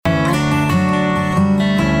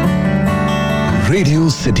Radio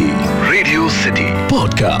city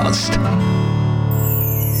podcast.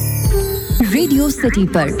 Radio city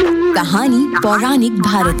पर कहानी पौराणिक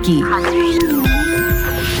भारत की।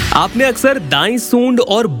 आपने अक्सर दाईं सूंड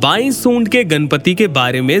और बाईं सूंड के गणपति के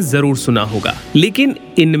बारे में जरूर सुना होगा, लेकिन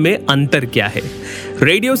इनमें अंतर क्या है?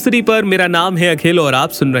 रेडियो सिटी पर मेरा नाम है अखिल और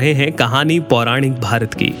आप सुन रहे हैं कहानी पौराणिक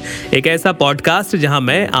भारत की, एक ऐसा पॉडकास्ट जहां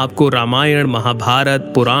मैं आपको रामायण,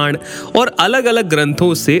 महाभारत, पुराण और अलग अलग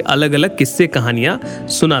ग्रंथों से अलग अलग किस्से कहानियां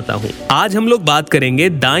सुनाता हूं। आज हम लोग बात करेंगे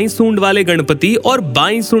दाईं सूंड वाले गणपति और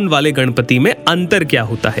बाईं सूंड वाले गणपति में अंतर क्या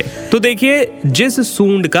होता है। तो देखिए, जिस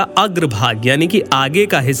सूंड का अग्रभाग यानी कि आगे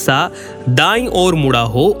का हिस्सा दाईं ओर मुड़ा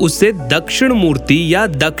हो उसे दक्षिण मूर्ति या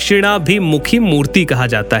दक्षिणाभिमुखी मूर्ति कहा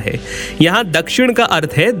जाता है। यहाँ दक्षिण का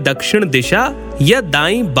अर्थ है दक्षिण दिशा या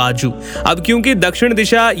दाईं बाजू। अब क्योंकि दक्षिण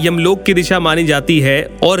दिशा यमलोक की दिशा मानी जाती है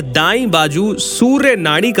और दाईं बाजू सूर्य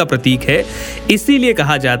नाड़ी का प्रतीक है, इसीलिए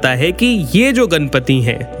कहा जाता है कि ये जो गणपति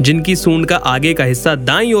हैं जिनकी सूंड का आगे का हिस्सा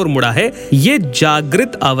दाईं ओर मुड़ा है, ये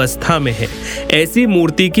जागृत अवस्था में है। ऐसी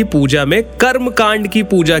मूर्ति की पूजा में कर्म कांड की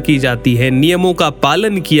पूजा की जाती है, नियमों का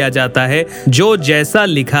पालन किया जाता है, जो जैसा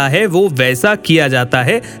लिखा है वो वैसा किया जाता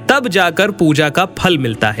है, तब जाकर पूजा का फल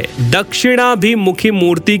मिलता है। दक्षिणाभिमुखी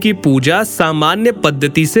मूर्ति की पूजा सामान्य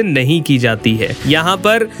पद्धति से नहीं की जाती है। यहाँ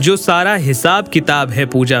पर जो सारा हिसाब किताब है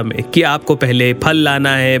पूजा में कि आपको पहले फल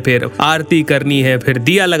लाना है, फिर आरती करनी है, फिर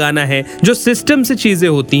दिया लगाना है, जो सिस्टम से चीजें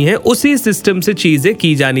होती हैं उसी सिस्टम से चीजें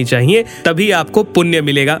की जानी चाहिए, तभी आपको पुण्य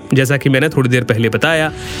मिलेगा, जैसा कि मैंने थोड़ी देर पहले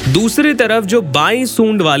बताया। दूसरी तरफ जो बाईं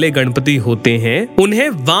सूंड वाले गणपति होते हैं उन्हें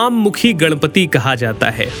वाम मुखी गणपति कहा जाता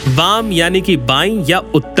है। वाम यानी कि बाईं या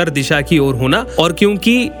उत्तर दिशा की ओर होना, और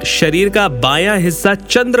क्योंकि शरीर का बायां हिस्सा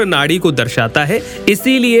चंद्र नाड़ी को दर्शाता है,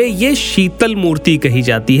 इसीलिए ये शीतल मूर्ति कही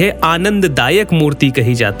जाती है, आनंददायक मूर्ति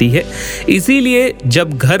कही जाती है। इसीलिए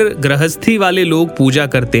जब घर गृहस्थी वाले लोग पूजा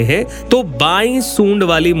करते हैं तो बाईं सूंड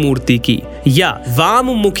वाली मूर्ति की या वाम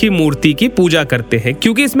मुखी मूर्ति की पूजा करते हैं,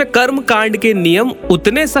 क्योंकि इसमें कर्म कांड के नियम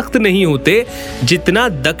उतने सख्त नहीं होते जितना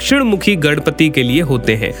दक्षिण मुखी गणपति के लिए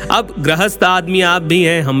होते हैं। अब गृहस्थ आदमी आप भी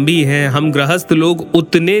हैं, हम भी हैं, हम गृहस्थ लोग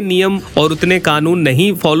उतने नियम और उतने कानून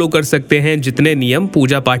नहीं फॉलो कर सकते हैं जितने नियम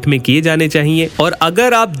पूजा पाठ में किए जाने चाहिए। और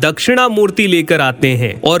अगर आप दक्षिणा मूर्ति लेकर आते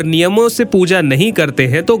हैं और नियमों से पूजा नहीं करते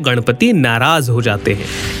हैं तो गणपति नाराज हो जाते हैं।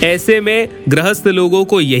 ऐसे में गृहस्थ लोगों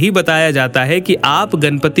को यही बताया जाता है कि आप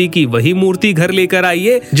गणपति की वही मूर्ति घर लेकर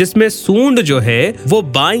आइए जिसमें सूंड जो है वो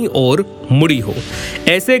बाईं ओर मुड़ी हो।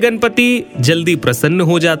 ऐसे गणपति जल्दी प्रसन्न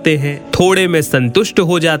हो जाते हैं, थोड़े में संतुष्ट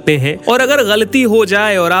हो जाते हैं, और अगर गलती हो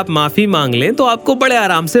जाए और आप माफी मांग लें तो आपको बड़े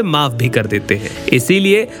आराम से माफ भी कर देते हैं।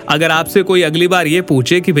 इसीलिए अगर आपसे कोई अगली बार ये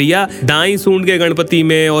पूछे कि भैया दाईं सूंड के गणपति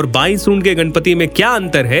में और बाईं सूंड के गणपति में क्या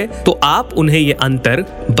अंतर है, तो आप उन्हें ये अंतर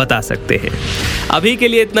बता सकते हैं। अभी के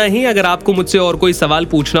लिए इतना ही। अगर आपको मुझसे और कोई सवाल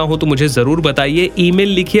पूछना हो तो मुझे जरूर बताइए। ईमेल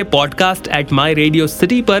लिखिए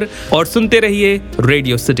podcast@myradiocity पर और सुनते रहिए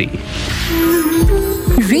रेडियो सिटी।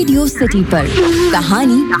 रेडियो सिटी पर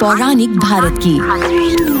कहानी पौराणिक भारत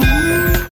की।